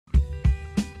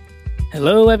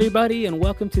Hello, everybody, and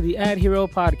welcome to the Ad Hero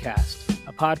Podcast,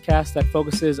 a podcast that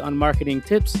focuses on marketing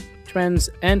tips, trends,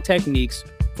 and techniques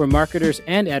for marketers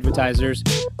and advertisers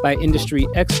by industry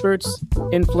experts,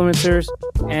 influencers,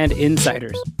 and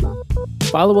insiders.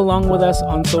 Follow along with us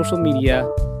on social media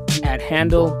at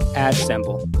handle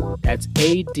AdSemble. That's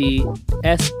ADSEMBLE.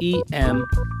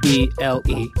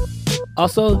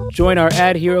 Also, join our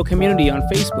Ad Hero community on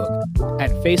Facebook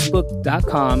at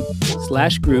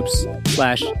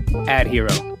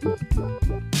facebook.com/groups/adhero.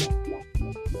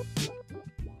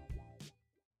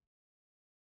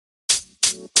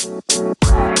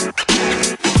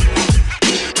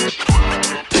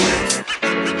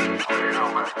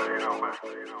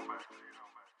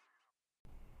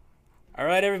 All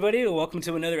right, everybody, welcome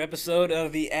to another episode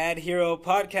of the Ad Hero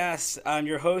Podcast. I'm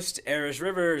your host, Erez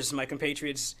Rivers. My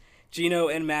compatriots Gino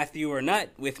and Matthew are not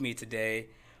with me today,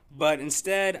 but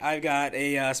instead I've got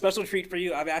a special treat for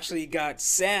you. I've actually got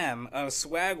Sam of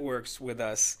Swagworks with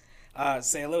us.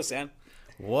 Say hello, Sam.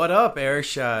 What up,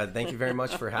 Erez? Thank you very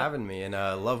much for having me, and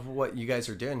love what you guys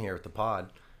are doing here with the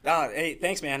pod. Hey,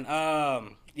 thanks, man.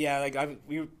 Sam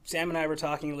and I were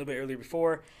talking a little bit earlier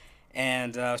before,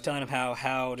 and I was telling him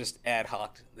how just ad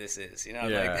hoc this is. You know,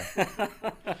 yeah. Like.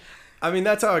 I mean,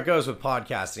 that's how it goes with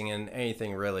podcasting and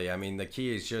anything really. I mean, the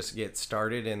key is just get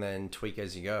started and then tweak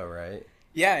as you go, right?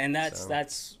 Yeah, and that's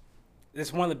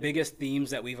one of the biggest themes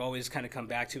that we've always kind of come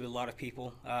back to with a lot of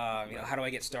people. How do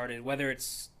I get started? Whether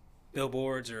it's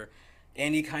billboards or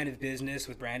any kind of business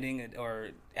with branding or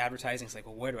advertising, it's like,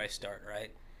 well, where do I start, right?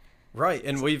 Right,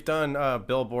 and we've done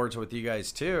billboards with you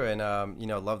guys too, and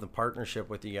love the partnership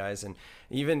with you guys. And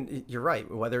even you're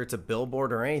right, whether it's a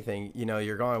billboard or anything,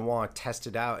 you're going to want to test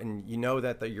it out, and you know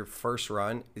that your first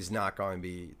run is not going to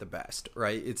be the best,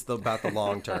 right? It's about the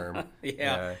long term.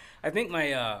 Yeah, I think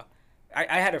I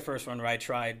had a first run where I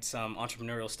tried some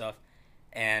entrepreneurial stuff,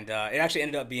 and it actually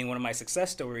ended up being one of my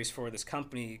success stories for this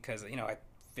company because I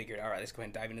figured, all right, let's go ahead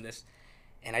and dive into this,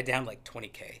 and I downed like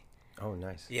 20K. Oh,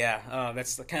 nice. Yeah,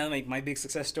 that's kind of like my big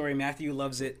success story. Matthew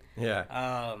loves it.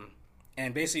 Yeah.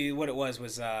 And basically what it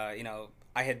was I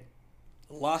had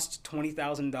lost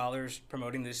 $20,000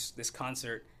 promoting this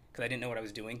concert because I didn't know what I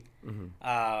was doing.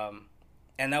 Mm-hmm.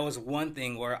 And that was one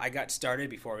thing where I got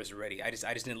started before I was ready. I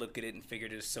just didn't look at it and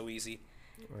figured it was so easy.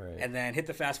 Right. And then hit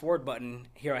the fast forward button.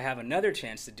 Here I have another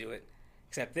chance to do it.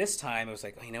 Except this time it was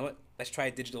like, oh, you know what? Let's try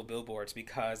digital billboards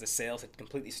because the sales had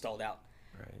completely stalled out.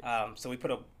 Right. So we put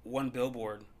up one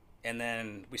billboard, and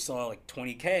then we saw like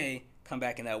 20K come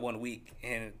back in that 1 week,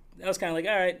 and I was kind of like,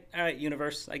 all right,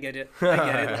 universe, I get it.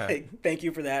 Like, thank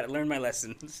you for that. I learned my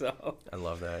lesson. So I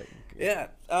love that. Yeah.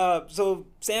 So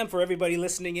Sam, for everybody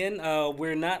listening in,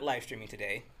 we're not live streaming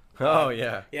today. Oh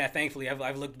yeah. Yeah. Thankfully,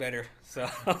 I've looked better. So.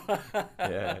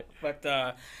 Yeah.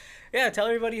 But. Yeah, tell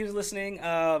everybody who's listening,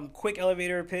 quick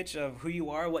elevator pitch of who you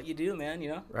are, what you do,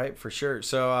 man, Right, for sure.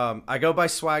 So I go by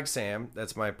Swag Sam.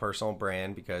 That's my personal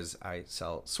brand because I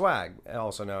sell swag,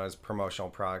 also known as promotional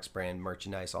products, brand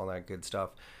merchandise, all that good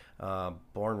stuff.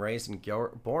 Born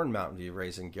Mountain View,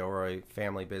 raised in Gilroy,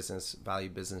 family business, value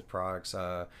business products,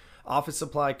 office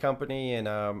supply company, and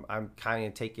I'm kind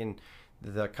of taking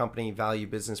the company Value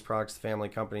Business Products, the family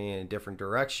company, in a different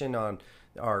direction on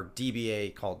our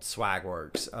DBA called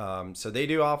Swagworks. So they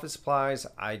do office supplies,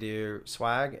 I do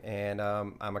swag, and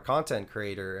I'm a content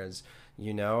creator, as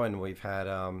you know, and we've had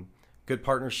good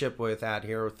partnership with Ad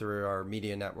Hero through our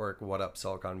media network, What Up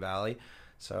Silicon Valley.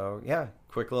 So yeah,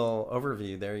 quick little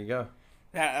overview. There you go.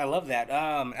 I love that.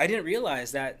 I didn't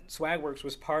realize that Swagworks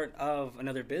was part of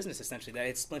another business, essentially, that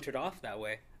it splintered off that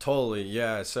way. Totally,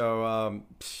 yeah. So,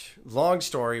 long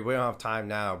story, we don't have time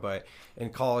now, but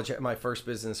in college, my first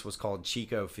business was called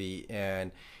Chico Feet,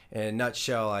 and in a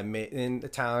nutshell, I made in the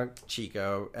town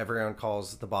Chico, everyone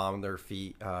calls the bottom of their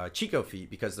feet Chico feet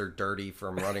because they're dirty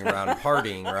from running around and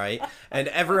partying, right? And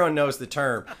everyone knows the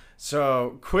term.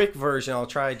 So, quick version, I'll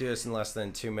try to do this in less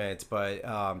than 2 minutes, but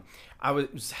I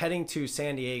was heading to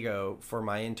San Diego for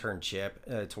my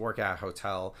internship to work at a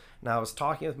hotel, and I was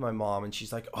talking with my mom, and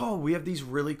she's like, oh, we have these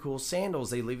really cool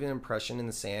sandals. They leave an impression in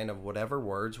the sand of whatever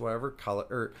words, whatever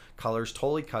colors,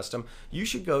 totally custom. You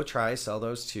should go try to sell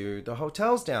those to the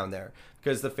hotels down there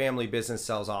because the family business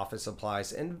sells office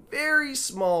supplies and very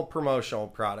small promotional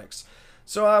products.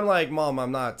 So I'm like, Mom,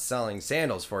 I'm not selling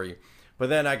sandals for you. But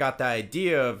then I got the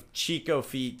idea of Chico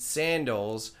Feet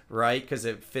sandals, right? Because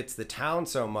it fits the town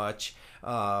so much.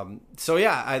 So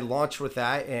yeah, I launched with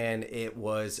that, and it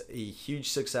was a huge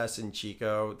success in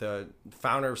Chico. The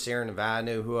founder of Sierra Nevada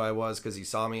knew who I was because he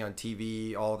saw me on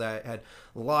TV, all that. Had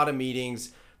a lot of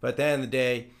meetings. But at the end of the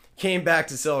day, came back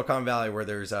to Silicon Valley where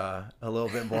there's a little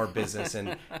bit more business,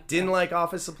 and didn't like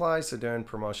office supplies, so doing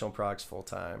promotional products full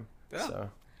time. Yeah. So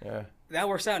yeah, that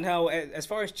works out. Now, as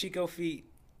far as Chico Feet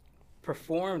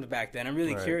performed back then, I'm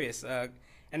really curious.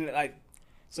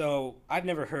 So I've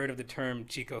never heard of the term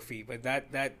Chico Feet, but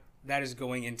that is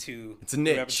going into it's a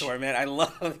niche repertoire, man. I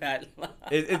love that.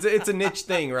 It's a niche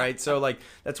thing, right? So like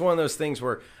that's one of those things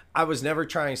where I was never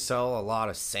trying to sell a lot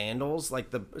of sandals.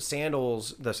 Like the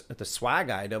sandals, the swag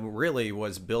item really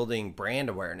was building brand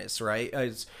awareness, right?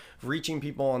 It's reaching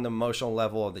people on the emotional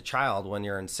level of the child when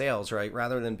you're in sales, right?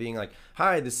 Rather than being like,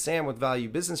 hi, this is Sam with Value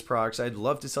Business Products. I'd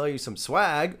love to sell you some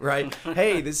swag, right?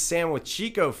 Hey, this is Sam with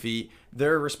Chico Feet.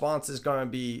 Their response is going to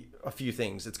be a few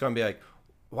things. It's going to be like,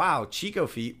 wow, Chico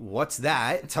Feet, what's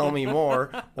that? Tell me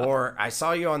more. Or I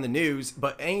saw you on the news.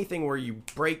 But anything where you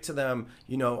break to them,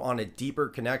 on a deeper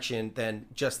connection than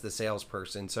just the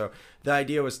salesperson. So the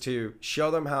idea was to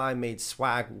show them how I made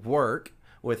swag work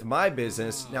with my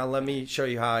business. Now let me show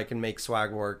you how I can make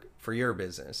swag work for your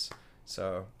business.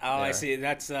 So I see.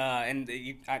 That's and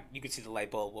you can see the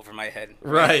light bulb over my head.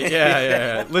 Right.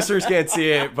 Yeah. Listeners can't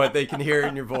see it, but they can hear it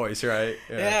in your voice, right?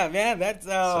 Yeah, man. That's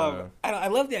I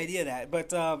love the idea of that.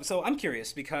 But so I'm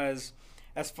curious because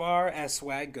as far as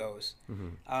swag goes,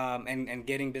 and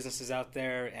getting businesses out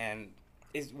there, and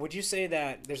would you say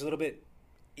that there's a little bit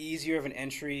easier of an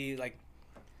entry? Like,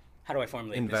 how do I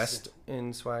formulate invest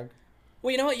in swag?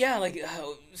 Well, you know what? Yeah,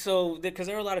 so because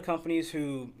there are a lot of companies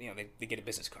who they get a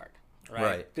business card.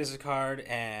 Right. Business card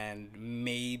and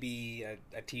maybe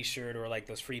a T-shirt or like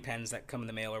those free pens that come in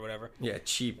the mail or whatever. Yeah,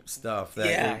 cheap stuff.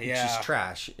 It's just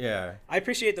trash. Yeah. I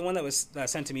appreciate the one that was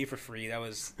sent to me for free. That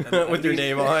was with your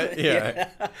name on it. Yeah.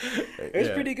 It was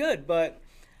pretty good. But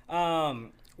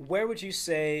where would you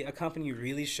say a company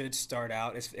really should start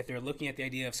out if they're looking at the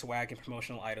idea of swag and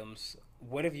promotional items?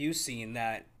 What have you seen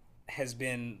that has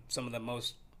been some of the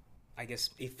most, I guess,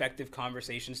 effective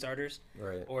conversation starters,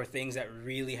 right? Or things that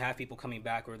really have people coming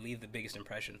back or leave the biggest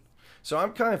impression? So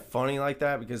I'm kind of funny like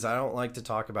that because I don't like to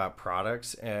talk about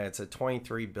products, and it's a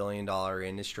 $23 billion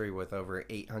industry with over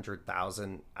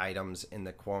 800,000 items in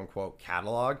the quote-unquote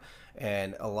catalog,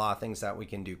 and a lot of things that we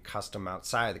can do custom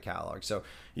outside of the catalog. So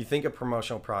you think of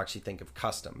promotional products, you think of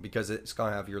custom because it's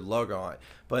going to have your logo on it.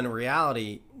 But in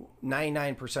reality,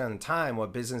 99% of the time,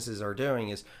 what businesses are doing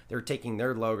is they're taking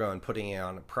their logo and putting it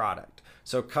on a product.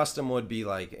 So custom would be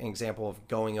like an example of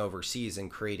going overseas and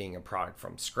creating a product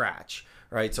from scratch,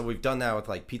 right? So we've done that with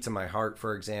like Pizza My Heart,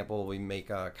 for example. We make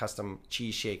custom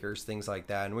cheese shakers, things like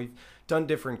that. And we've done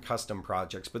different custom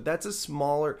projects, but that's a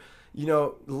smaller, a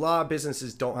lot of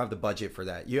businesses don't have the budget for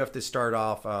that. You have to start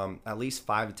off at least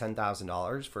 $5,000 to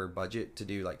 $10,000 for a budget to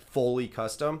do like fully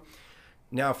custom.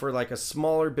 Now for like a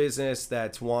smaller business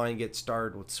that's wanting to get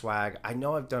started with swag, I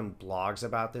know I've done blogs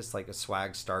about this, like a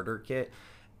swag starter kit.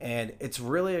 And it's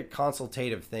really a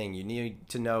consultative thing. You need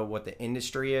to know what the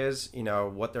industry is,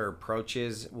 what their approach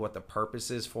is, what the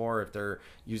purpose is for, if they're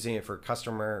using it for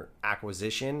customer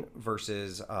acquisition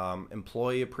versus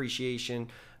employee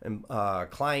appreciation,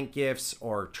 client gifts,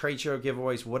 or trade show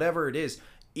giveaways, whatever it is.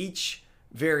 Each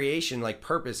variation, like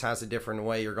purpose, has a different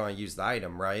way you're going to use the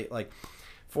item, right? Like,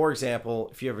 for example,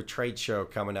 if you have a trade show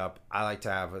coming up, I like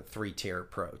to have a 3-tier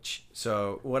approach.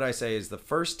 So what I say is the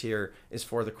first tier is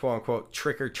for the quote unquote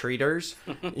trick-or-treaters,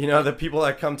 the people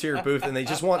that come to your booth and they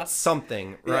just want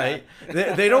something, right?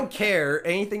 Yeah. They don't care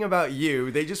anything about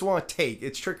you. They just want to take.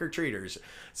 It's trick-or-treaters.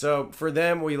 So for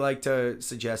them, we like to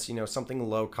suggest, something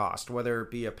low cost, whether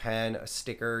it be a pen, a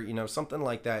sticker, something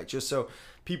like that, just so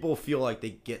people feel like they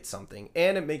get something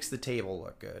and it makes the table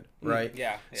look good, right?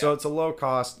 Yeah. So it's a low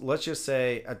cost, let's just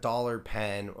say $1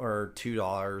 pen or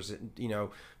 $2,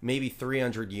 maybe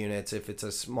 300 units if it's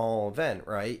a small event,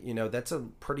 right? That's a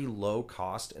pretty low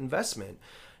cost investment.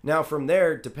 Now from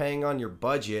there, depending on your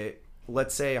budget,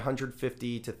 let's say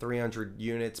 150 to 300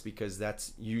 units, because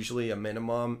that's usually a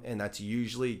minimum and that's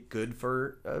usually good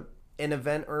for an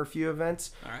event or a few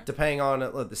events, right, depending on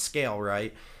the scale,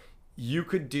 right? You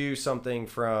could do something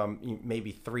from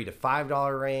maybe $3 to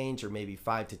 $5 range, or maybe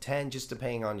 $5 to $10, just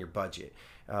depending on your budget.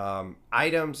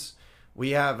 Items,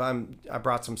 we have, I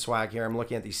brought some swag here. I'm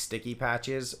looking at these sticky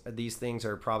patches. These things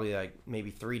are probably like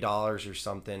maybe $3 or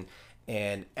something.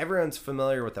 And everyone's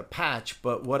familiar with a patch,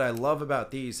 but what I love about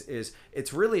these is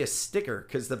it's really a sticker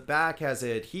because the back has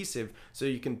an adhesive, so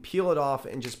you can peel it off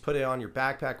and just put it on your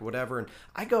backpack, whatever. And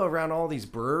I go around all these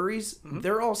breweries,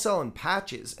 they're all selling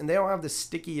patches, and they don't have the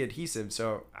sticky adhesive,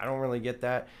 so I don't really get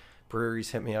that. Breweries,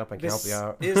 hit me up, I can help you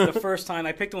out. This is the first time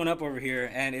I picked one up over here,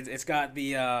 and it's got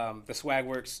the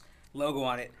Swagworks logo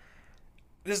on it.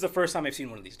 this is the first time I've seen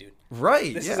one of these, dude.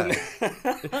 Right. This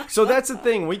yeah. So that's the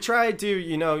thing. We try to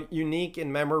do, unique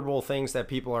and memorable things that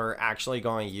people are actually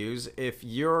going to use. If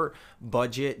your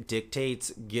budget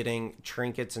dictates getting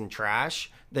trinkets and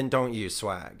trash, then don't use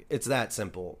swag. It's that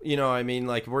simple. You know what I mean?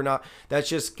 Like, that's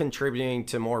just contributing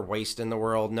to more waste in the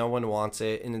world. No one wants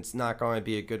it, and it's not going to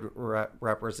be a good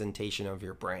representation of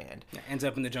your brand. Yeah, ends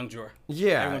up in the junk drawer.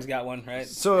 Yeah. Everyone's got one, right?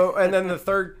 So, and then the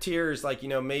third tier is like,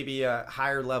 maybe a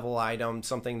higher level item,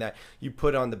 something that you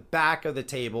put on the back of the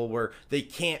table where they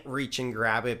can't reach and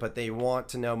grab it, but they want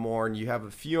to know more, and you have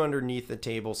a few underneath the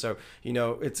table. So,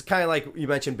 it's kind of like you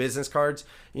mentioned business cards.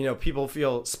 People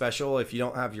feel special if you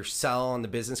don't have your cell on the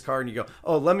business card and you go,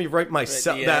 oh, let me write my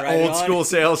that right old on. school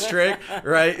sales trick,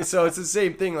 right? So it's the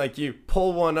same thing. Like, you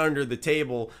pull one under the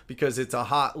table because it's a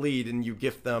hot lead and you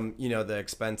gift them, the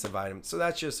expensive item. So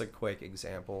that's just a quick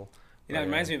example. It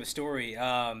reminds me of a story.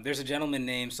 There's a gentleman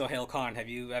named Sohail Khan. Have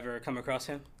you ever come across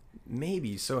him?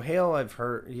 Maybe. Sohail, I've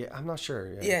heard. Yeah, I'm not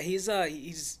sure. Yeah, he's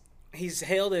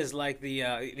hailed as like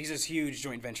he's this huge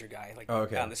joint venture guy, like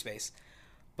out in the space.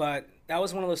 But that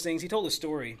was one of those things. He told a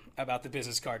story about the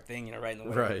business card thing, right in the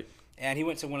way. Right. And he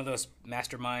went to one of those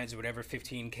masterminds or whatever,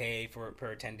 $15K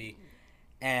per attendee.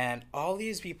 And all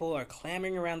these people are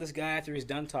clamoring around this guy after he's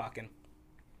done talking.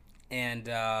 And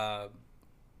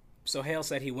Sohail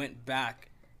said he went back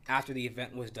after the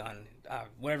event was done.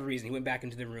 Whatever reason, he went back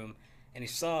into the room and he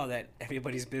saw that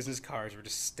everybody's business cards were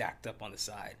just stacked up on the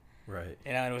side. Right.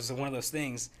 And it was one of those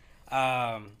things.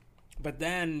 But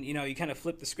then, you kind of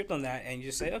flip the script on that and you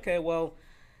just say, okay, well,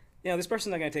 this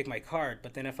person's not going to take my card.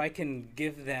 But then if I can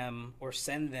give them or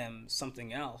send them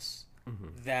something else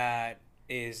that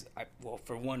is,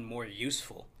 for one, more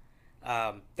useful,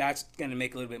 that's going to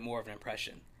make a little bit more of an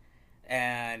impression.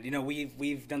 And,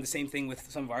 we've done the same thing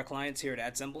with some of our clients here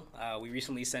at AdSemble. We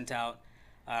recently sent out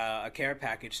a care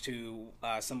package to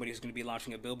somebody who's going to be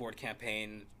launching a billboard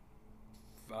campaign.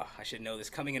 I should know this,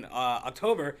 coming in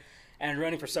October and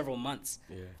running for several months.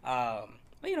 Yeah.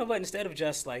 But instead of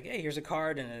just like, hey, here's a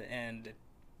card and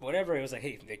whatever, it was like,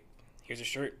 hey, here's a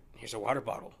shirt, here's a water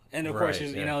bottle. And of course,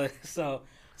 so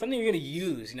something you're going to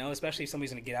use, especially if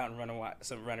somebody's going to get out and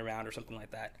run around or something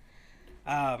like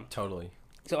that. Totally.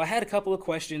 So I had a couple of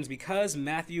questions because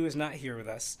Matthew is not here with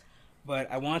us,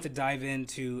 but I wanted to dive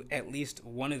into at least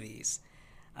one of these.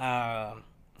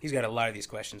 He's got a lot of these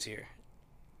questions here.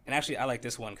 And actually, I like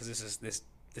this one because this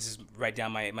is right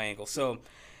down my ankle. So,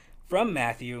 from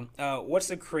Matthew, what's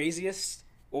the craziest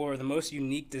or the most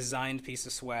unique designed piece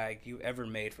of swag you ever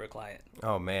made for a client?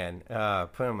 Oh man,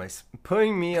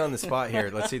 putting me on the spot here.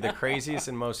 Let's see, the craziest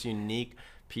and most unique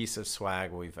piece of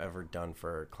swag we've ever done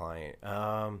for a client.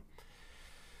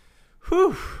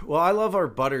 Well, I love our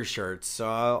butter shirts, so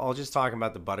I'll just talk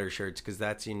about the butter shirts because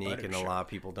that's unique and a lot of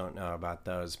people don't know about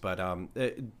those. But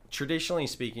traditionally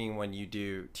speaking, when you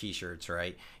do T-shirts,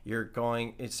 right,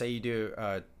 say you do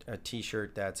a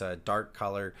T-shirt that's a dark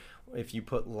color. If you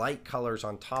put light colors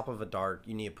on top of a dark,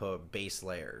 you need to put a base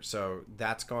layer. So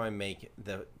that's going to make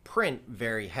the print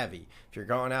very heavy. If you're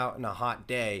going out in a hot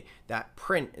day, that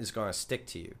print is going to stick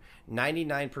to you.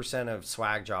 99% of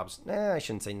swag jobs, I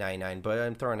shouldn't say 99, but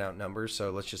I'm throwing out numbers, so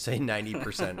let's just say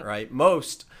 90%, right?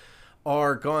 Most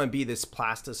are going to be this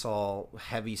plastisol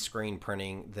heavy screen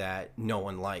printing that no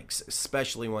one likes,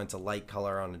 especially when it's a light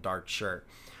color on a dark shirt.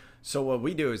 So what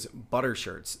we do is butter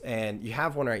shirts, and you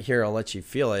have one right here. I'll let you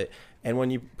feel it. And when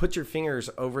you put your fingers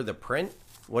over the print,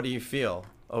 what do you feel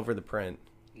over the print?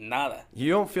 Nada.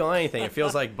 You don't feel anything. It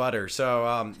feels like butter.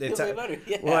 So it's like butter.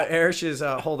 Yeah. What Erish is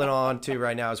holding on to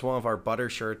right now is one of our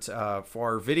butter shirts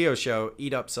for our video show,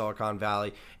 Eat Up Silicon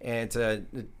Valley. And it's a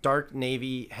dark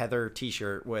navy heather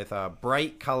t-shirt with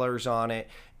bright colors on it.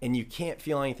 And you can't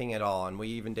feel anything at all. And we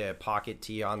even did a pocket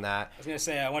tee on that. I was going to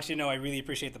say, I want you to know I really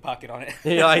appreciate the pocket on it.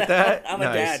 You like that? I'm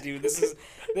nice. A dad, dude.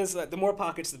 The more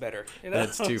pockets, the better.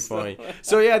 That's too funny.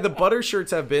 So, yeah, the butter shirts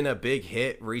have been a big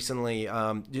hit recently.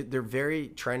 They're very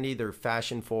trendy. They're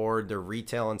fashion forward. They're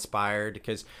retail inspired.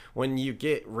 Because when you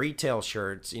get retail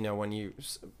shirts, when you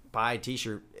buy a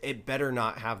T-shirt, it better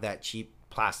not have that cheap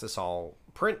plastisol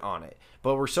print on it.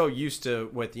 But we're so used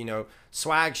to with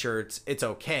swag shirts, it's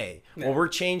okay. Yeah. Well, we're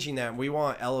changing that. We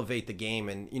want to elevate the game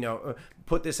and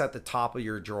put this at the top of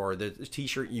your drawer, the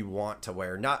T-shirt you want to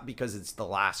wear, not because it's the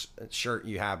last shirt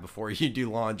you have before you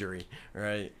do laundry,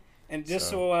 right? And just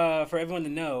so for everyone to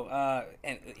know,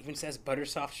 and it even says butter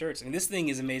soft shirts. I mean, this thing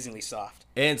is amazingly soft.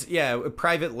 And yeah,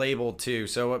 private labeled too.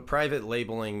 So what private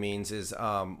labeling means is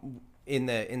in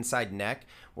the inside neck,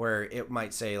 where it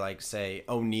might say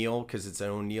O'Neill, because it's an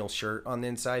O'Neill shirt on the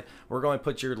inside. We're going to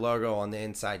put your logo on the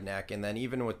inside neck. And then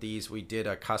even with these, we did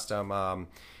a custom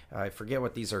I forget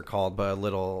what these are called, but a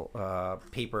little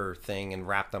paper thing and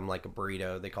wrap them like a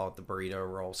burrito. They call it the burrito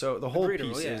roll. So the whole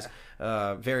piece is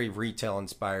very retail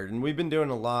inspired, and we've been doing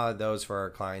a lot of those for our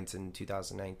clients in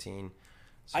 2019.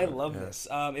 So, I love this.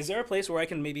 Is there a place where I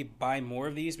can maybe buy more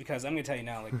of these? Because I'm going to tell you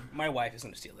now, like, my wife is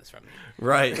going to steal this from me.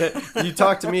 Right. You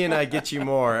talk to me and I get you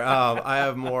more. I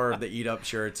have more of the Eat Up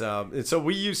shirts. So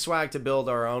we use swag to build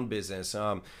our own business.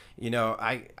 I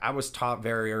was taught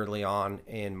very early on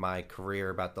in my career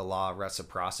about the law of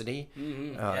reciprocity.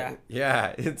 Mm-hmm.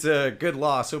 Yeah, it's a good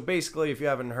law. So basically, if you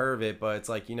haven't heard of it, but it's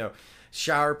like,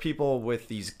 shower people with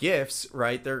these gifts,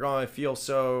 right? They're going to feel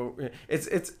so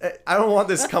it's I don't want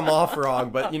this to come off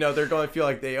wrong, but they're going to feel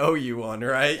like they owe you one,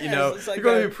 right? It's like you're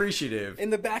going to be appreciative. In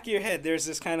the back of your head, there's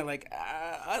this kind of like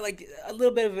a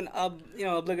little bit of an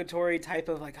obligatory type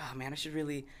of like, oh man,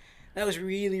 that was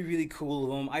really, really cool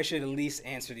of them. I should at least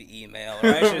answer the email, or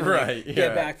I should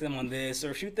get back to them on this,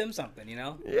 or shoot them something,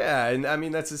 Yeah, and I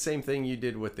mean, that's the same thing you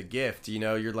did with the gift.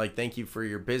 You're like, thank you for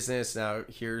your business. Now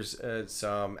here's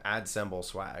some ad symbol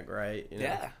swag, right?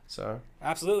 Yeah. So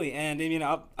absolutely, and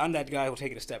I'm that guy who'll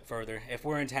take it a step further. If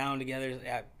we're in town together,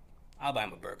 I'll buy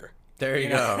him a burger. There you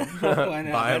go.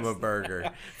 Buy him a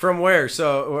burger. From where?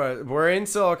 So we're in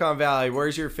Silicon Valley.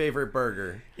 Where's your favorite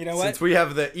burger? You know what? Since we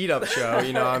have the Eat Up show,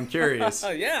 I'm curious. Oh,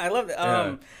 yeah, I love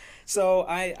it. So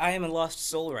I am a lost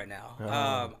soul right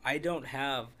now. I don't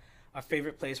have a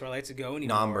favorite place where I like to go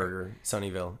anymore. Nom Burger,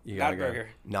 Sunnyvale. You gotta go. Burger.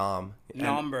 Nom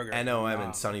Burger. N-O-M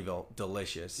in Sunnyvale.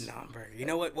 Delicious. Nom Burger. You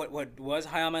know what was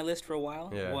high on my list for a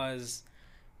while was,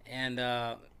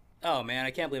 oh man, I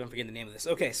can't believe I'm forgetting the name of this.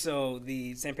 Okay, so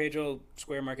the San Pedro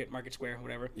Square Market Square,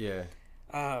 whatever. Yeah.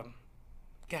 God,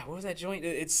 what was that joint?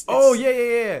 It's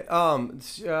yeah.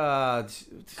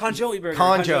 Conjoy Burger.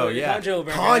 Conjo, yeah. Conjo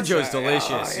Burger. Conjo's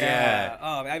delicious. Yeah.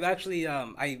 Oh, I've actually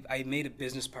I made a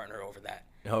business partner over that.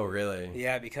 Oh, really?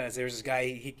 Yeah, because there was this guy.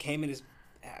 He came in his.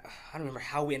 I don't remember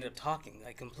how we ended up talking.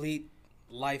 Like complete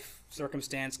life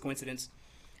circumstance coincidence,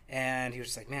 and he was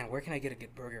just like, "Man, where can I get a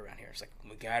good burger around here?" It's like,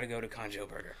 we gotta go to Conjo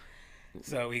Burger.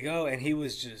 So we go, and he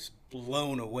was just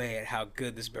blown away at how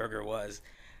good this burger was.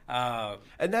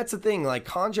 And that's the thing, like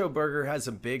Conjo Burger has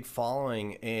a big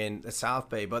following in the South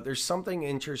Bay, but there's something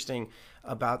interesting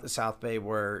about the South Bay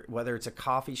where whether it's a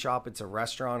coffee shop, it's a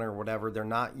restaurant or whatever, they're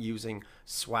not using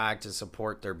swag to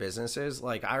support their businesses.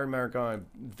 Like I remember going to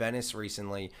Venice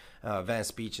recently,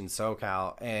 Venice Beach in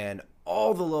SoCal, and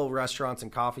all the little restaurants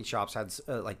and coffee shops had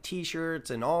like t-shirts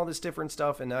and all this different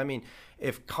stuff. And I mean,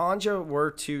 if Conjo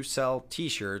were to sell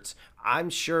t-shirts,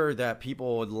 I'm sure that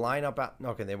people would line up out.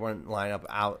 Okay, they wouldn't line up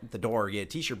out the door to get a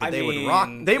t-shirt, but they would rock.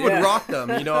 They would rock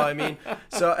them. You know what I mean?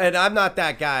 So, and I'm not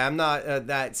that guy. I'm not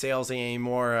that salesy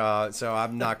anymore. So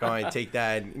I'm not going to take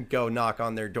that and go knock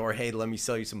on their door. Hey, let me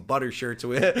sell you some butter shirts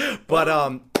with it.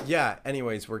 But yeah.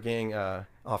 Anyways, we're getting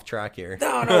off track here.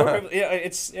 No,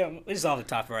 it's off the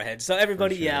top of our head. So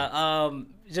everybody, sure.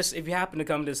 Just if you happen to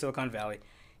come to Silicon Valley,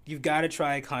 you've got to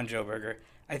try Conjo Burger.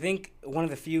 I think one of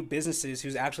the few businesses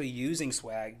who's actually using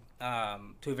swag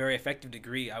to a very effective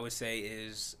degree, I would say,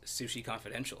 is Sushi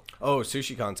Confidential. Oh,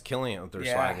 SushiCon's killing it with their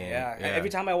swag. Yeah. Every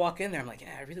time I walk in there, I'm like,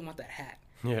 I really want that hat.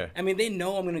 Yeah. I mean, they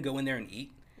know I'm going to go in there and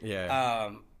eat.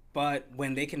 Yeah. But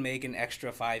when they can make an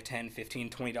extra $5, $10, $15,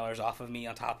 $20 off of me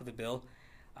on top of the bill,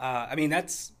 I mean,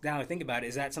 that's, now I think about it,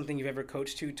 is that something you've ever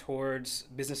coached to towards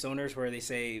business owners where they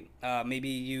say maybe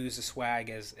use the swag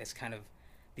as kind of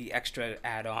the extra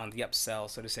add-on, the upsell,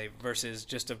 so to say, versus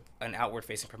just an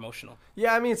outward-facing promotional?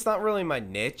 Yeah, I mean, it's not really my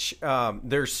niche.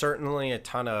 There's certainly a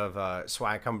ton of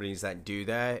swag companies that do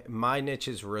that. My niche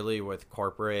is really with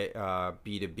corporate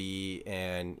B2B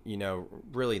and,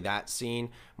 really that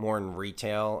scene, more in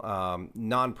retail.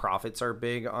 Nonprofits are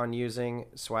big on using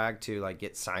swag to, like,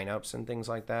 get signups and things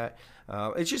like that.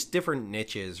 It's just different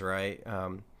niches, right?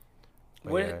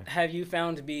 What have you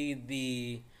found to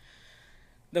be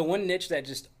the one niche that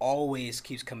just always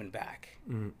keeps coming back?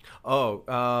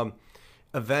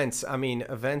 Events. I mean,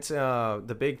 events,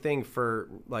 the big thing for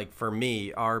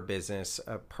me, our business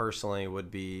personally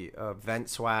would be event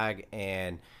swag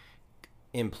and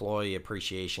employee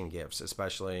appreciation gifts,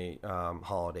 especially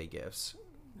holiday gifts.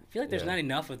 I feel like there's not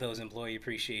enough of those employee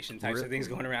appreciation types of things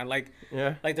going around. Like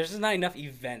there's just not enough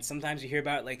events. Sometimes you hear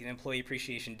about like an employee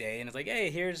appreciation day and it's like, hey,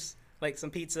 here's like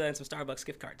some pizza and some Starbucks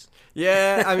gift cards.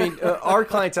 Yeah, I mean, our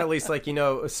clients, at least, like,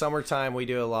 summertime, we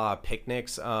do a lot of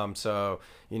picnics. So,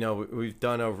 we've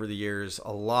done over the years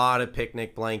a lot of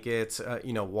picnic blankets,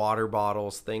 water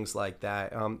bottles, things like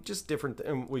that. Just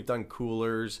different. We've done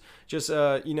coolers. Just,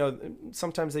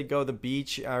 sometimes they go to the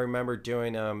beach. I remember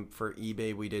doing for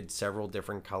eBay, we did several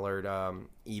different colored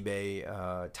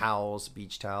eBay towels,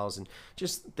 beach towels, and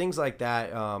just things like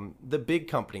that. The big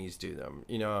companies do them,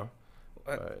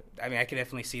 I mean, I can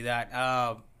definitely see that.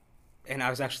 And I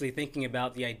was actually thinking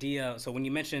about the idea. So when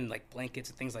you mentioned like blankets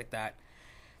and things like that,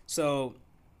 so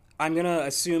I'm going to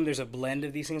assume there's a blend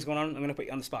of these things going on. I'm going to put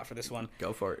you on the spot for this one.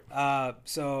 Go for it.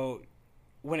 So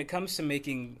when it comes to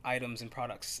making items and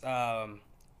products,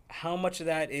 how much of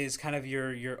that is kind of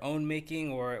your own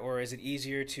making, or is it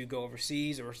easier to go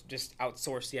overseas or just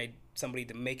outsource somebody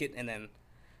to make it and then...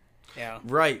 Yeah.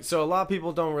 Right. So a lot of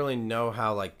people don't really know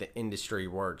how like the industry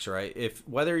works, right?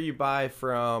 Whether you buy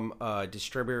from a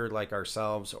distributor like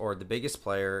ourselves or the biggest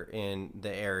player in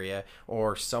the area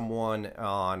or someone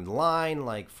online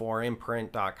like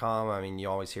forimprint.com, I mean, you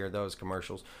always hear those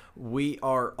commercials. We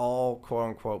are all quote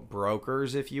unquote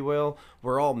brokers, if you will.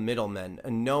 We're all middlemen,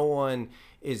 and no one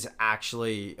is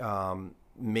actually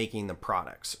making the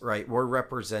products, right? We're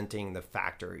representing the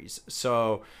factories.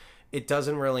 So it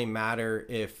doesn't really matter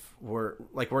if we're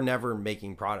never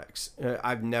making products.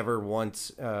 I've never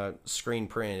once screen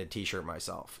printed a t-shirt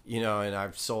myself, and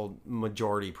I've sold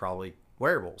majority probably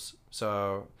wearables.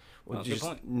 So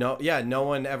no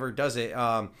one ever does it.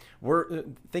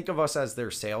 Think of us as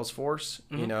their sales force,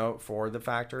 for the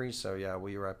factories. So yeah,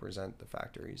 we represent the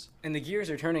factories. And the gears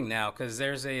are turning now, because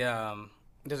there's a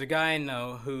guy I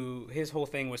know who his whole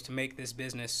thing was to make this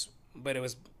business, but it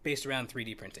was based around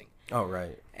 3D printing. Oh,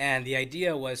 right. And the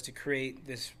idea was to create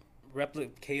this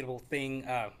replicable thing,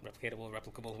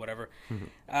 replicable, whatever,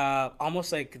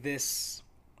 almost like this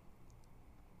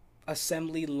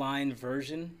assembly line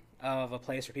version of a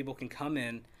place where people can come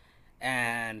in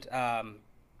and,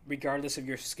 regardless of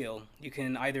your skill, you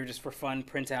can either just for fun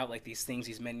print out like these things,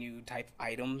 these menu type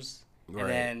items, right, and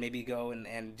then maybe go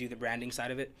and do the branding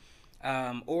side of it.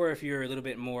 Or if you're a little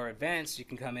bit more advanced, you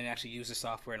can come in and actually use the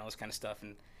software and all this kind of stuff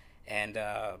and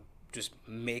just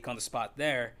make on the spot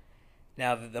there.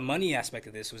 Now, the money aspect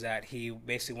of this was that he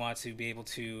basically wanted to be able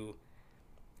to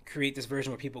create this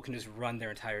version where people can just run their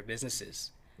entire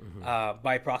businesses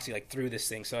by proxy, like through this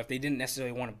thing. So if they didn't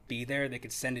necessarily want to be there, they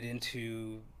could send it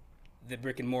into the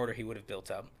brick and mortar he would have built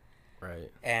up.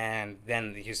 Right. And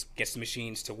then he just gets the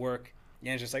machines to work.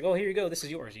 And it's just like, oh, here you go. This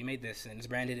is yours. You made this. And it's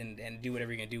branded and do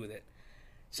whatever you're going to do with it.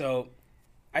 So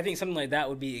I think something like that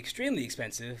would be extremely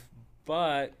expensive,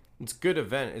 but... It's a good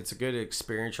event. It's a good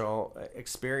experiential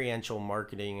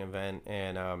marketing event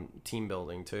and team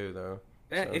building too, though.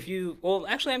 Yeah, so.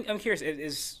 Actually, I'm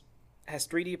curious. Has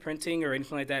 3D printing or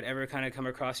anything like that ever kind of come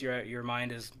across your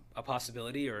mind as a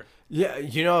possibility, or?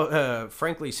 Yeah,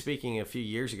 frankly speaking, a few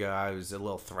years ago, I was a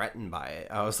little threatened by it.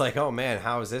 I was like, oh man,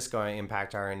 how is this going to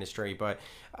impact our industry? But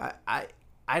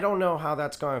I don't know how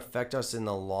that's going to affect us in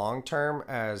the long term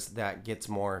as that gets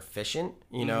more efficient,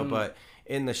 but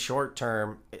in the short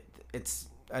term, it's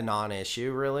a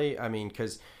non-issue, really. I mean,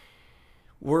 because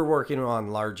we're working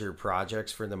on larger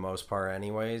projects for the most part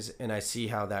anyways, and I see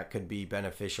how that could be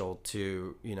beneficial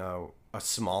to, a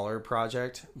smaller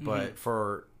project. But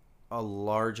for a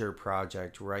larger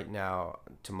project right now,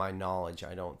 to my knowledge,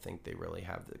 I don't think they really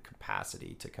have the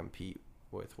capacity to compete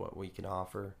with what we can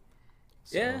offer.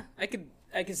 So. Yeah, I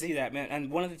could see that, man. And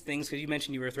one of the things, because you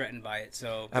mentioned you were threatened by it,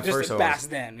 so at first back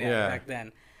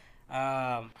then.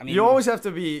 I mean, you always have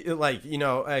to be like,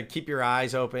 keep your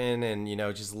eyes open and,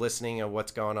 just listening to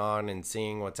what's going on and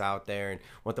seeing what's out there and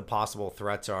what the possible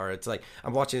threats are. It's like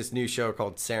I'm watching this new show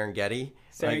called Serengeti.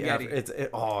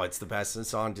 It's the best.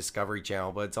 It's on Discovery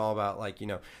Channel, but it's all about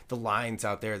the lions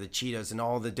out there, the cheetahs, and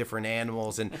all the different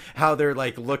animals and how they're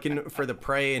looking for the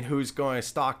prey and who's going to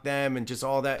stalk them and just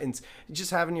all that, and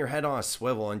just having your head on a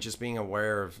swivel and just being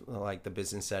aware of the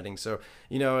business setting. So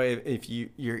if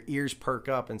your ears perk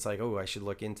up and it's like, oh, I should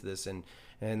look into this, and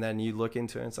then you look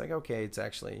into it and it's like, okay, it's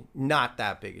actually not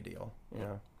that big a deal.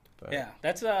 But. Yeah,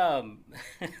 that's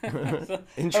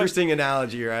interesting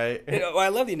analogy, right? I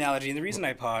love the analogy, and the reason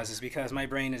I pause is because my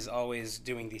brain is always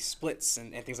doing these splits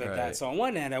and things like that. So on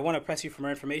one end, I want to press you for more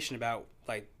information about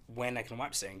when I can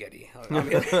watch Serengeti.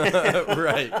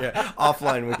 Right. Yeah.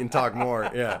 Offline, we can talk more.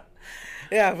 Yeah.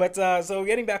 Yeah, but so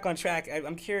getting back on track,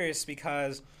 I'm curious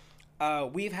because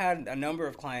we've had a number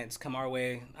of clients come our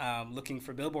way looking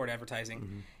for billboard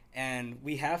advertising, and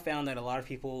we have found that a lot of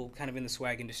people kind of in the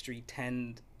swag industry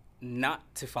tend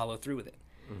not to follow through with it.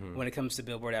 when it comes to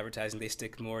billboard advertising, they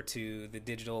stick more to the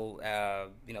digital,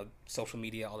 social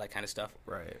media, all that kind of stuff.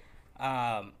 Right.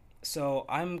 So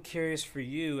I'm curious for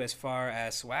you, as far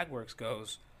as Swagworks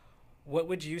goes, what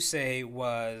would you say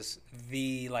was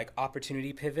the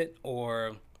opportunity pivot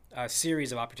or a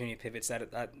series of opportunity pivots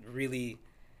that really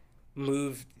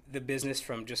moved the business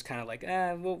from just kind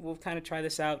of we'll kind of try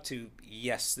this out to,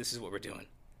 yes, this is what we're doing?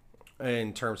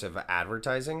 In terms of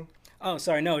advertising? Oh,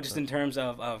 sorry, no, just in terms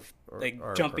of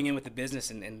jumping in with the business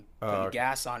and putting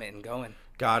gas on it and going.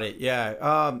 Got it. Yeah.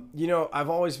 I've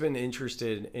always been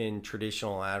interested in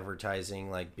traditional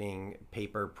advertising, like being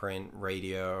paper, print,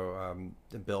 radio,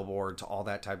 the billboards, all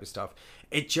that type of stuff.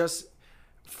 It just,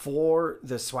 for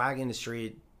the swag industry,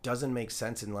 it doesn't make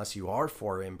sense unless you are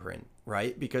for imprint,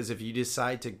 right? Because if you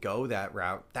decide to go that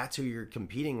route, that's who you're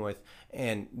competing with,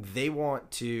 and they want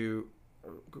to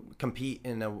compete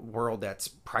in a world that's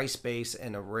price-based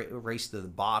and a race to the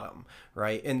bottom,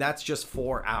 right? And that's just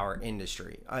for our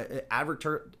industry.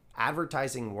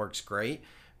 Advertising works great,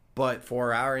 but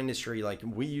for our industry,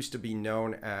 we used to be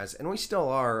known as, and we still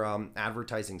are,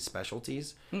 advertising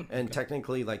specialties. And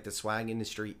technically, the swag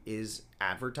industry is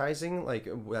advertising.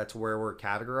 That's where we're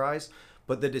categorized.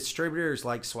 But the distributors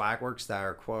like Swagworks that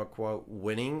are quote unquote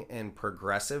winning and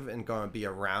progressive and going to be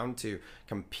around to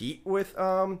compete with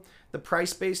the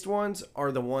price-based ones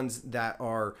are the ones that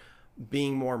are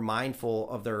being more mindful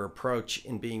of their approach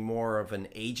and being more of an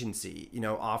agency,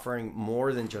 offering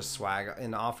more than just swag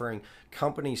and offering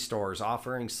company stores,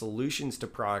 offering solutions to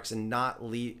products and not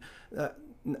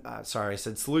sorry, I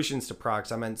said solutions to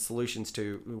products. I meant solutions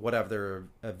to whatever their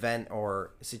event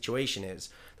or situation is.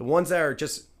 The ones that are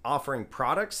just offering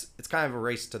products, it's kind of a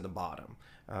race to the bottom.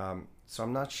 So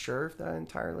I'm not sure if that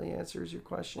entirely answers your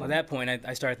question. Well, at that point,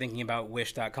 I started thinking about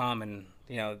Wish.com, and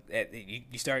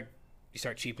you start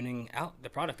cheapening out the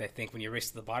product, I think, when you race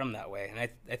to the bottom that way. And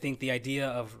I think the idea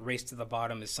of race to the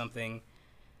bottom is something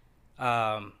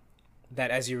that,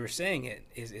 as you were saying, it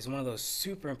is one of those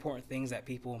super important things that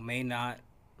people may not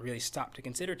really stop to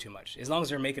consider too much, as long as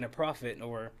they're making a profit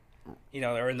or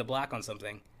they're in the black on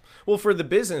something. Well, for the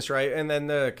business, right? And then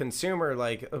the consumer,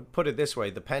 put it this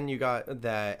way, the pen you got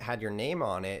that had your name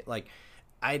on it,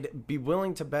 I'd be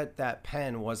willing to bet that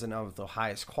pen wasn't of the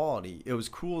highest quality. It was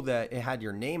cool that it had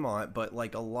your name on it, but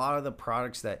a lot of the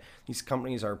products that these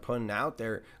companies are putting out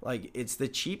there, it's the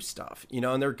cheap stuff,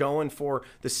 and they're going for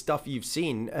the stuff you've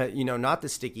seen, not the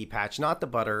sticky patch, not the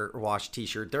butter wash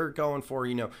t-shirt. They're going for,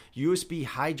 USB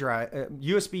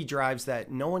drives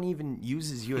that no one even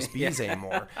uses USBs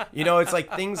anymore.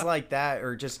 It's things like that,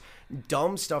 or just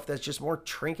dumb stuff that's just more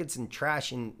trinkets and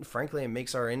trash. And frankly, it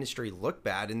makes our industry look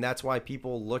bad. And that's why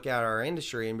people look at our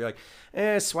industry and be like,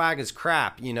 swag is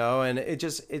crap, and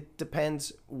it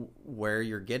depends where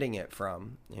you're getting it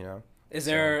from, Is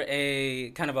there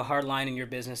a kind of a hard line in your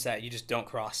business that you just don't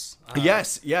cross?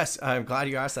 Yes. I'm glad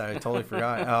you asked that. I totally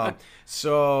forgot.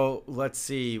 So let's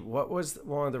see. What was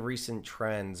one of the recent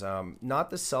trends? Not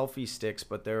the selfie sticks,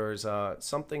 but there was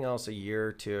something else a year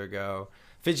or two ago.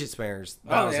 Fidget spinners.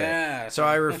 That was it. So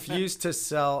I refused to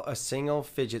sell a single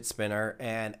fidget spinner.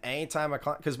 And anytime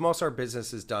because most of our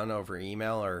business is done over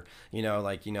email or,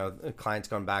 clients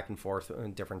going back and forth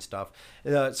and different stuff.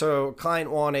 So client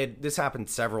wanted, this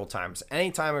happened several times.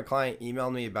 Anytime a client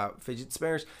emailed me about fidget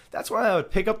spinners, that's when I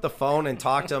would pick up the phone and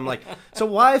talk to them so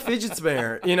why a fidget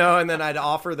spinner? And then I'd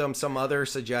offer them some other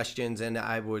suggestions and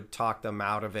I would talk them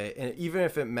out of it. And even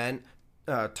if it meant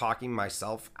talking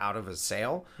myself out of a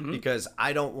sale, because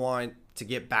I don't want to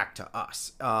get back to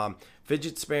us.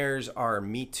 Fidget spinners are a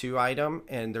Me Too item,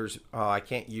 and there's I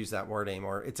can't use that word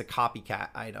anymore. It's a copycat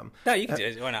item. No, you can do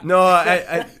it. Why not? No,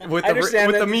 I with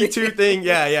the Me Too thing,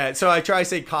 yeah. So I try to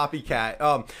say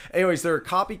copycat. Anyways, they're a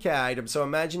copycat item. So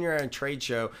imagine you're at a trade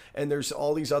show, and there's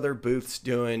all these other booths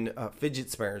doing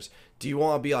fidget spinners. Do you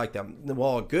want to be like them?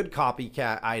 Well, a good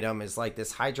copycat item is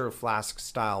this Hydro Flask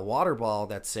style water ball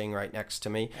that's sitting right next to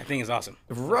me. That thing is awesome.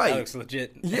 Right. That looks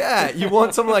legit. Yeah, you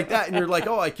want something like that, and you're like,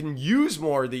 oh, I can use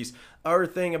more of these. Other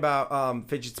thing about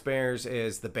fidget spinners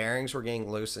is the bearings were getting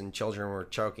loose and children were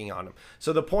choking on them.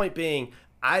 So the point being,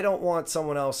 I don't want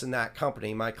someone else in that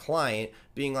company, my client,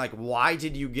 being like, why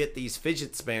did you get these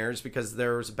fidget spinners? Because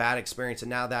there was a bad experience and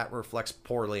now that reflects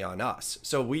poorly on us.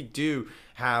 So we do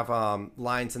have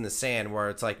lines in the sand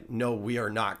where it's no, we are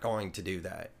not going to do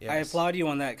that. Yes. I applaud you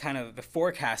on that kind of the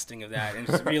forecasting of that and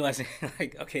just realizing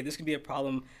okay, this could be a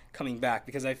problem coming back,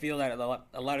 because I feel that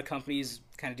a lot of companies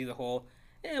kind of do the whole,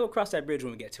 we'll cross that bridge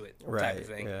when we get to it type of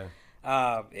thing.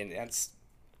 Yeah. And that's,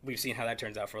 we've seen how that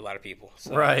turns out for a lot of people.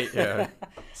 So. Right. Yeah.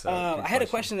 I had a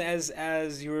question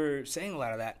as you were saying a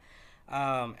lot of that.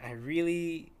 And I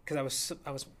really, because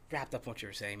I was wrapped up in what you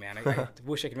were saying, man. I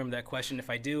wish I could remember that question. If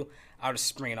I do, I'll just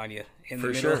spring it on you in the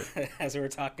middle as we were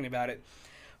talking about it.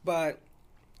 But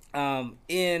wow,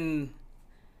 can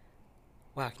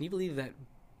you believe that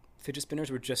fidget spinners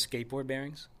were just skateboard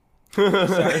bearings? Sorry.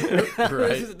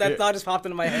 Right. That thought just popped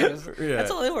into my head. That's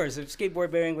all it was. A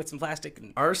skateboard bearing with some plastic.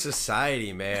 Our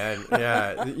society, man.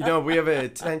 Yeah. We have an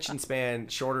attention span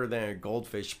shorter than a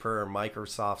goldfish per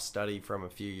Microsoft study from a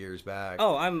few years back.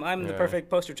 Oh, I'm the perfect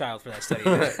poster child for that study.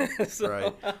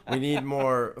 Right. We need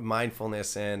more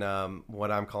mindfulness and what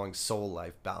I'm calling soul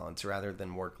life balance rather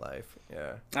than work life.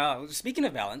 Yeah. Speaking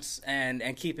of balance and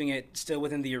keeping it still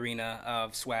within the arena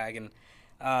of swag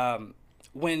and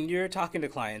when you're talking to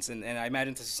clients, and I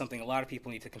imagine this is something a lot of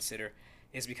people need to consider,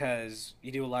 is because you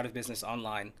do a lot of business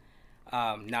online.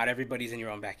 Not everybody's in your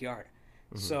own backyard.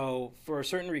 Mm-hmm. So for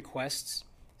certain requests,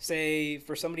 say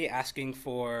for somebody asking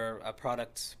for a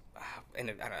product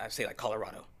in, I'd say like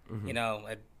Colorado, mm-hmm.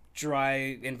 A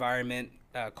dry environment,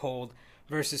 cold,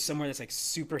 versus somewhere that's like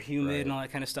super humid and all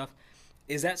that kind of stuff.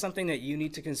 Is that something that you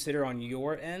need to consider on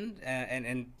your end?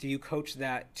 And do you coach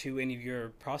that to any of your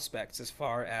prospects as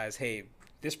far as, hey,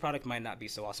 this product might not be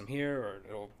so awesome here, or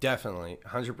it'll... Definitely,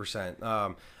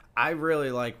 100%. I really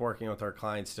like working with our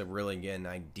clients to really get an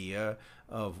idea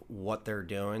of what they're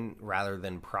doing rather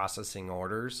than processing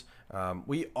orders.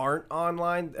 We aren't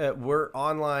online. We're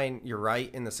online, you're right,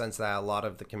 in the sense that a lot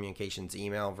of the communication's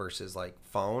email versus like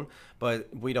phone, but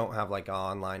we don't have like an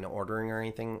online ordering or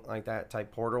anything like that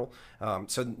type portal.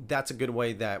 So that's a good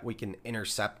way that we can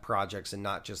intercept projects and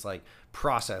not just like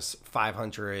process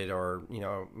 500 or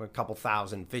a couple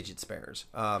thousand fidget spinners,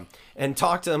 and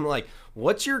talk to them like,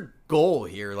 what's your goal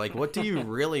here? Like, what do you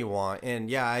really want?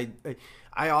 And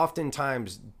I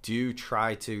oftentimes do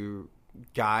try to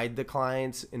guide the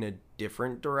clients in a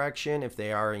different direction if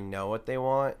they already know what they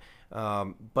want.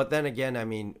 But then again, I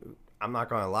mean, I'm not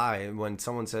going to lie. When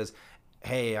someone says,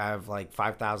 hey, I have like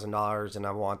 $5,000 and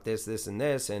I want this, this, and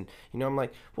this, and I'm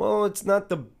like, well, it's not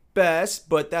the best,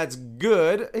 but that's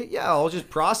good. Yeah, I'll just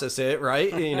process it,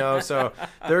 right? So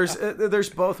there's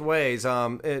both ways.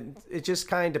 It just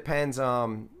kind of depends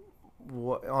on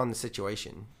the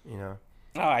situation.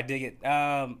 Oh, I dig it.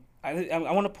 I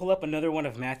want to pull up another one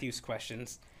of Matthew's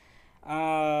questions,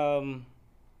 and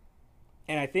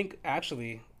I think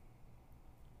actually,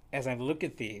 as I look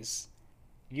at these,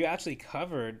 you actually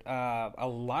covered a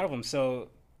lot of them. So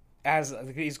as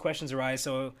these questions arise,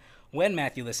 so when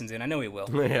Matthew listens in, I know he will.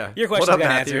 Yeah. Your question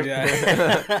got answered.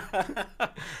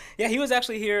 Yeah, he was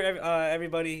actually here,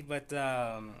 everybody, but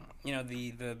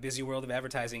the busy world of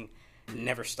advertising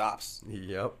never stops.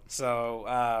 Yep.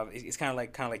 So it's kind of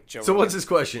like Joe. So what's his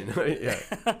question? Yeah.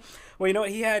 Well, you know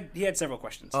what? He had several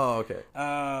questions. Oh, okay.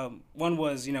 One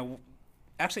was,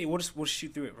 actually, we'll just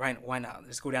shoot through it. Right? Why not?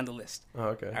 Let's go down the list. Oh,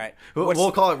 okay. All right.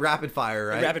 We'll call it rapid fire,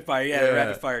 right? Rapid fire, yeah.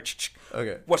 Rapid fire.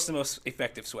 Okay. What's the most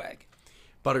effective swag?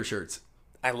 Butter shirts.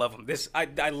 I love them.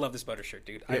 I love this butter shirt,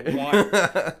 dude. I want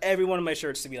every one of my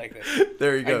shirts to be like this.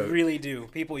 There you go. I really do.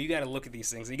 People, you got to look at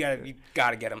these things. You got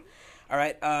to get them. All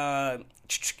right.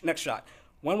 Next shot.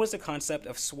 When was the concept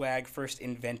of swag first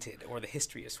invented, or the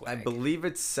history of swag? I believe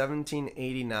it's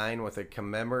 1789 with a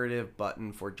commemorative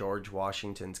button for George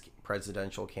Washington's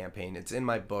presidential campaign. It's in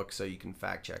my book, so you can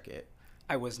fact check it.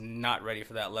 I was not ready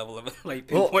for that level of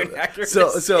pinpoint accuracy.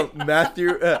 So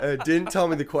Matthew didn't tell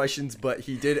me the questions, but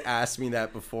he did ask me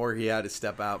that before he had to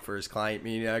step out for his client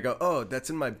meeting. I go, oh, that's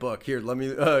in my book. Here, let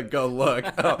me go look.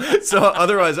 Oh, so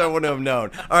otherwise, I wouldn't have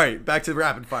known. All right, back to the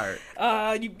rapid fire.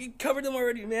 You covered them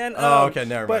already, man. Oh, okay,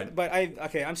 never mind. But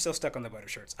I'm still stuck on the butter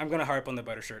shirts. I'm gonna harp on the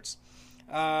butter shirts,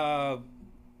 because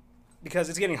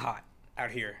it's getting hot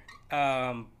out here.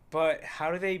 But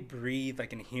how do they breathe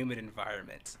like in a humid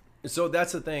environment? So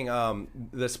that's the thing.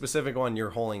 The specific one you're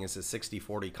holding is a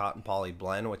 60-40 cotton poly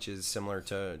blend, which is similar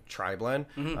to tri-blend.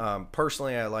 Mm-hmm.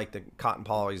 Personally, I like the cotton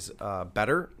polys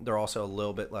better. They're also a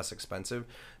little bit less expensive.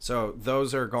 So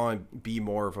those are going to be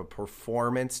more of a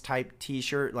performance type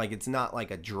t-shirt. Like, it's not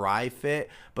like a dry fit,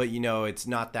 but it's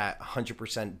not that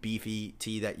 100% beefy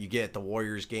tee that you get at the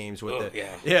Warriors games with the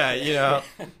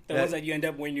ones that you end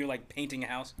up when you're like painting a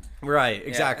house. Right,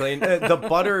 exactly. Yeah. And the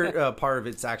butter part of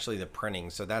it's actually the printing,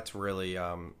 so that's really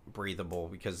breathable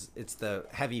because it's the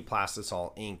heavy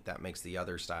plastisol ink that makes the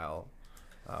other style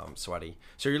sweaty.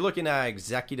 So you're looking at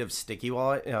executive sticky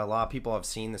wallet. A lot of people have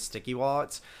seen the sticky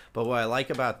wallets, but what I like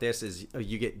about this is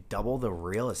you get double the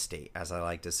real estate, as I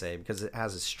like to say, because it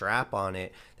has a strap on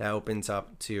it that opens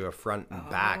up to a front and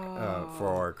back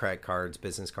for credit cards,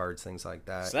 business cards, things like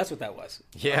that. So that's what that was.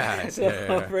 Yeah.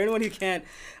 For anyone who can't,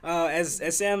 as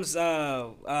Sam's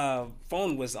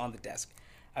phone was on the desk,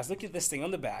 I was looking at this thing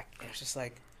on the back, and it's just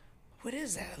like, what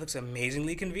is that? It looks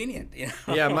amazingly convenient. You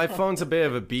know? Yeah, my phone's a bit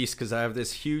of a beast because I have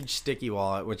this huge sticky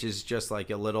wallet, which is just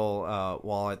like a little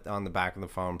wallet on the back of the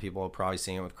phone. People have probably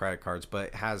seen it with credit cards, but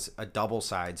it has a double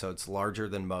side, so it's larger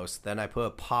than most. Then I put a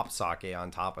pop socket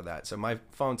on top of that, so my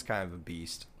phone's kind of a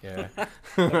beast. Yeah.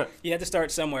 You had to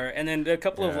start somewhere. And then a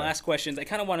couple of last questions. I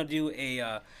kind of want to do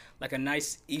a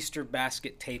nice Easter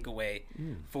basket takeaway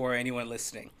for anyone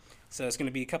listening. So it's going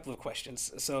to be a couple of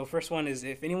questions. So first one is,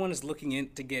 if anyone is looking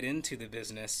to get into the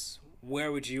business,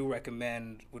 where would you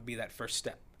recommend would be that first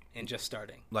step in just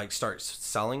starting? Like start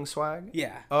selling swag?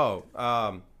 Yeah. Oh,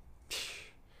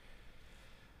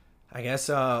 I guess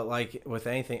like with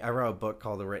anything, I wrote a book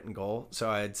called The Written Goal. So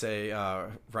I'd say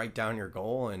write down your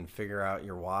goal and figure out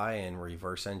your why and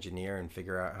reverse engineer and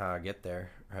figure out how to get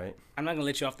there, right? I'm not going to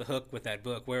let you off the hook with that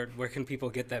book. Where can people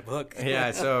get that book?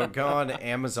 Yeah, so go on to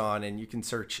Amazon and you can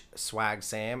search Swag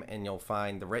Sam and you'll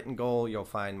find The Written Goal. You'll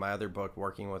find my other book,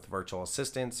 Working with Virtual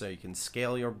Assistants, so you can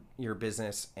scale your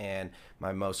business, and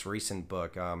my most recent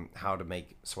book, How to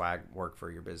Make Swag Work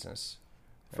for Your Business.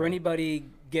 For anybody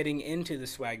getting into the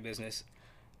swag business,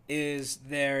 is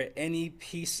there any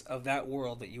piece of that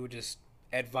world that you would just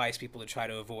advise people to try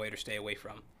to avoid or stay away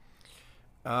from?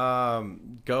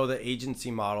 Go the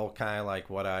agency model, kind of like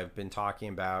what I've been talking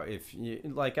about. If you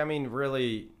like, I mean,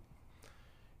 really,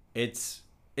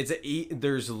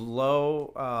 there's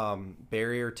low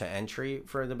barrier to entry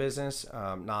for the business.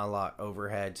 Not a lot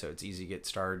overhead, so it's easy to get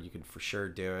started. You can for sure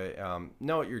do it.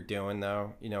 Know what you're doing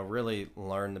though. You know, really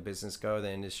learn the business, go to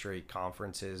the industry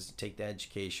conferences, take the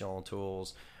educational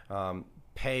tools,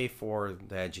 pay for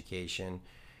the education,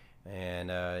 and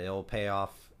it'll pay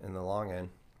off in the long end.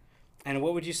 And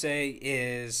what would you say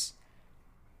is,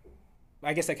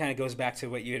 I guess that kind of goes back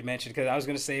to what you had mentioned, because I was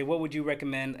going to say, what would you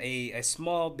recommend a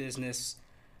small business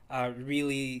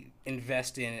really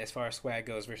invest in as far as swag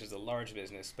goes versus a large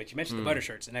business? But you mentioned the butter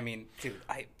shirts, and I mean, dude,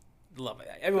 I love it.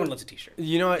 Everyone loves a t-shirt.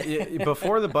 You know what?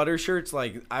 Before the butter shirts,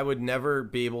 like, I would never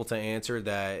be able to answer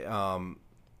that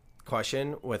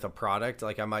question with a product.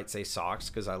 Like, I might say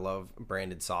socks because I love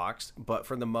branded socks, but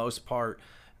for the most part,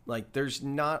 like, there's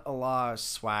not a lot of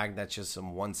swag that's just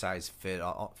some one size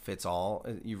fits all.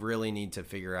 You really need to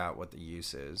figure out what the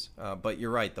use is. But you're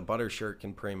right, the butter shirt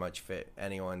can pretty much fit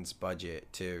anyone's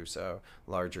budget too, so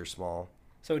large or small.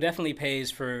 So it definitely pays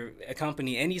for a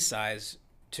company any size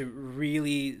to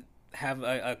really have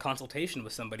a consultation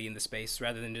with somebody in the space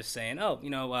rather than just saying, oh,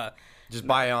 just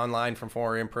buy online from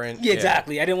 4imprint. Yeah,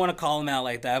 exactly. I didn't want to call them out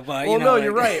like that, but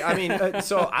you're right. I mean,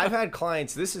 so I've had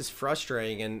clients. This is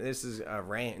frustrating, and this is a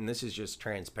rant, and this is just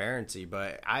transparency.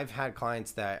 But I've had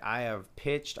clients that I have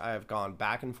pitched. I have gone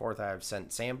back and forth. I have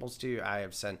sent samples to. I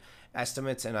have sent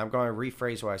estimates, and I'm going to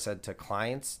rephrase what I said to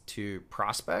clients to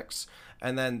prospects,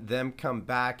 and then them come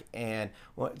back and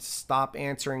stop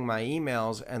answering my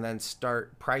emails and then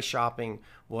start price shopping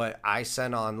what I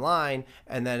sent online,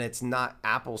 and then it's not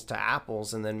apples to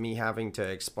apples, and then me having to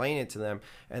explain it to them.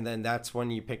 And then that's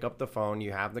when you pick up the phone,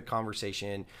 you have the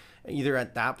conversation. Either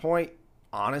at that point,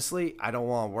 honestly, I don't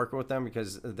want to work with them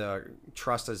because the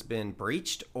trust has been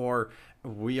breached, or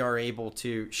we are able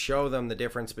to show them the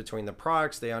difference between the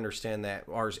products. They understand that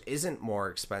ours isn't more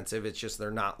expensive. It's just they're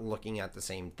not looking at the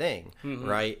same thing,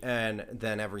 right? And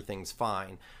then everything's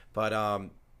fine.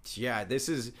 But yeah, this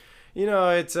is,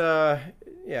 it's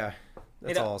yeah,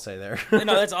 that's all I'll say there.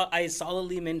 That's all. I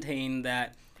solidly maintain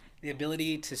that the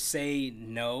ability to say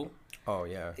no. Oh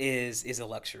yeah, is a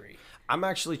luxury. I'm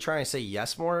actually trying to say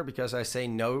yes more because I say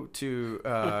no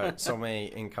to so many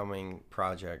incoming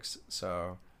projects.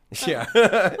 So yeah,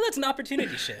 well, that's an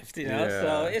opportunity shift, Yeah.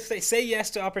 So if they say yes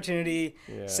to opportunity,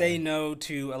 say no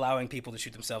to allowing people to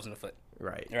shoot themselves in the foot.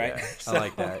 Right. Yeah. So, I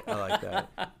like that.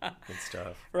 Good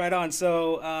stuff. Right on.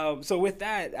 So with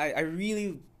that, I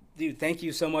really do thank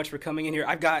you so much for coming in here.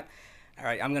 All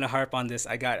right, I'm going to harp on this.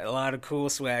 I got a lot of cool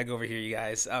swag over here, you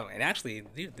guys. Oh, and actually,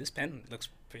 dude, this pen looks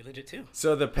pretty legit, too.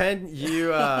 So the pen you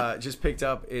just picked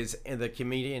up is the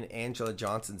comedian Angela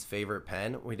Johnson's favorite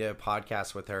pen. We did a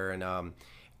podcast with her, and I'm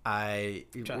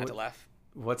trying not to laugh.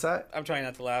 What's that? I'm trying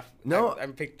not to laugh. No.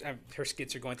 Her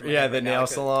skits are going through. Yeah, the nail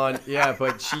salon. Yeah,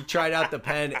 but she tried out the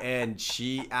pen, and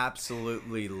she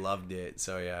absolutely loved it.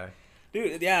 So, yeah.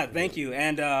 Dude, yeah, thank you.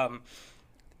 And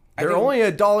they're only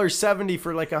 $1.70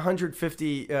 for like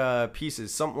 150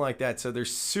 pieces, something like that. So they're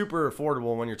super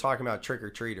affordable when you're talking about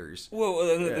trick-or-treaters. Well,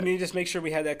 let me just make sure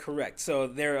we had that correct. So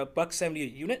they're $1.70 a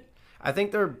unit? I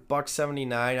think they're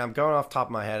 $1.79. I'm going off the top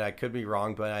of my head. I could be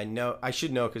wrong, but I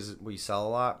should know because we sell a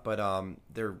lot. But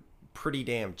they're pretty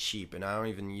damn cheap, and I don't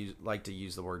even like to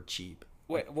use the word cheap.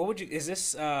 Wait, what would you? Is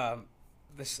this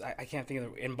I can't think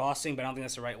of the embossing, but I don't think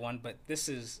that's the right one. But this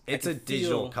is it's a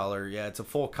digital color. Yeah, it's a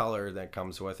full color that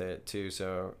comes with it too.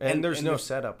 So and there's no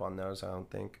setup on those. I don't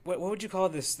think. What would you call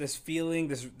this feeling,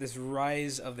 this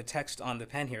rise of the text on the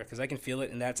pen here? Because I can feel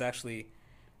it, and that's actually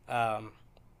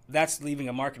that's leaving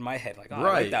a mark in my head. Like, I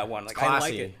like that one. Like, I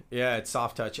like it. Yeah, it's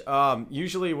soft touch.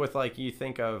 Usually with like you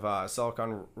think of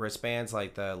silicone wristbands,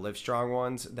 like the Livestrong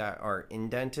ones that are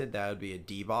indented, that would be a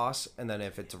deboss, and then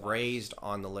if it's raised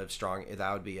on the Livestrong,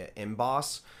 that would be an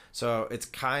emboss. So it's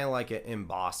kind of like an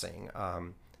embossing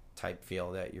type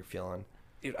feel that you're feeling.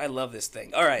 Dude, I love this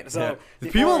thing. All right, so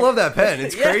people love that pen.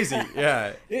 It's crazy.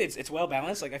 Yeah, it's well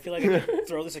balanced. Like I feel like I could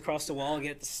throw this across the wall and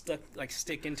get it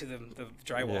stick into the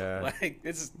drywall. Yeah. Like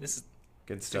this is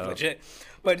good stuff. Legit.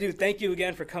 But dude, thank you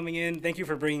again for coming in. Thank you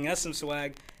for bringing us some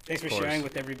swag. Thanks for sharing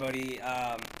with everybody.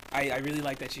 I really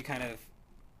like that you kind of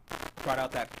brought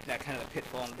out that kind of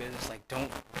pitfall in the business. Like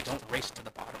don't race to the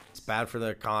bottom. It's bad for the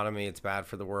economy. It's bad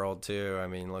for the world too. I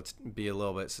mean, let's be a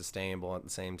little bit sustainable at the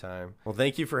same time. Well,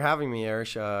 thank you for having me,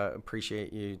 Erish.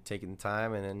 Appreciate you taking the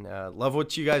time, and love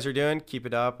what you guys are doing. Keep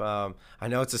it up. I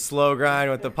know it's a slow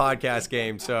grind with the podcast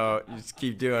game, so you just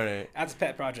keep doing it. That's a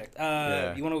pet project.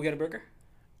 You want to go get a burger?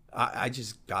 I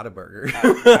just got a burger.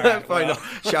 Right, well.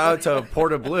 Shout out to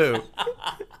Porta Blue.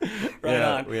 Right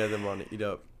on. We had them on Eat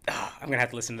Up. I'm going to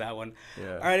have to listen to that one.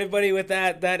 Yeah. All right, everybody, with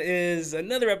that is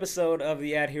another episode of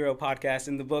the Ad Hero podcast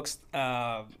in the books.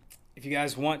 If you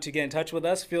guys want to get in touch with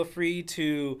us, feel free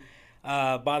to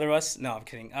bother us. No, I'm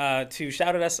kidding. To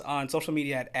shout at us on social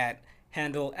media at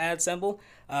handle AdSemble.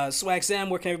 Swag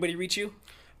Sam, where can everybody reach you?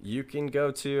 You can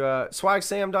go to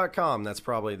swagsam.com. That's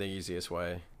probably the easiest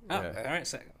way. Oh, yeah. All right.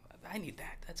 So I need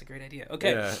that. That's a great idea.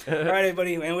 Okay. Yeah. All right,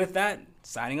 everybody. And with that,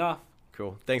 signing off.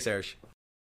 Cool. Thanks, Erish.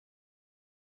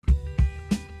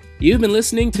 You've been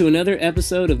listening to another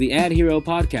episode of the Ad Hero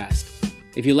podcast.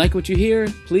 If you like what you hear,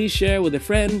 please share with a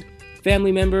friend,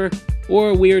 family member,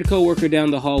 or a weird coworker down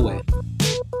the hallway.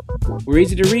 We're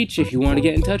easy to reach if you want to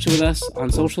get in touch with us on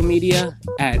social media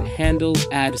at handle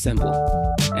AdSemble.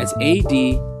 That's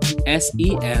ADSEMBLE.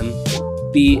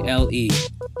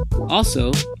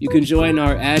 Also, you can join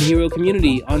our Ad Hero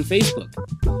community on Facebook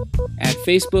at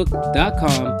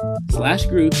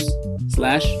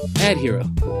facebook.com/groups/AdHero.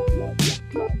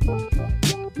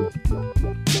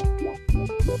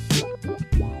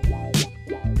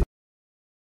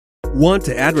 Want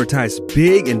to advertise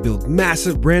big and build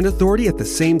massive brand authority at the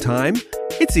same time?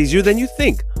 It's easier than you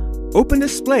think. Open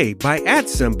Display by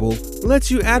AdSemble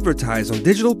lets you advertise on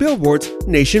digital billboards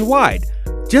nationwide.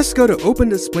 Just go to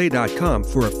opendisplay.com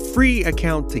for a free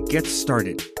account to get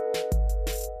started.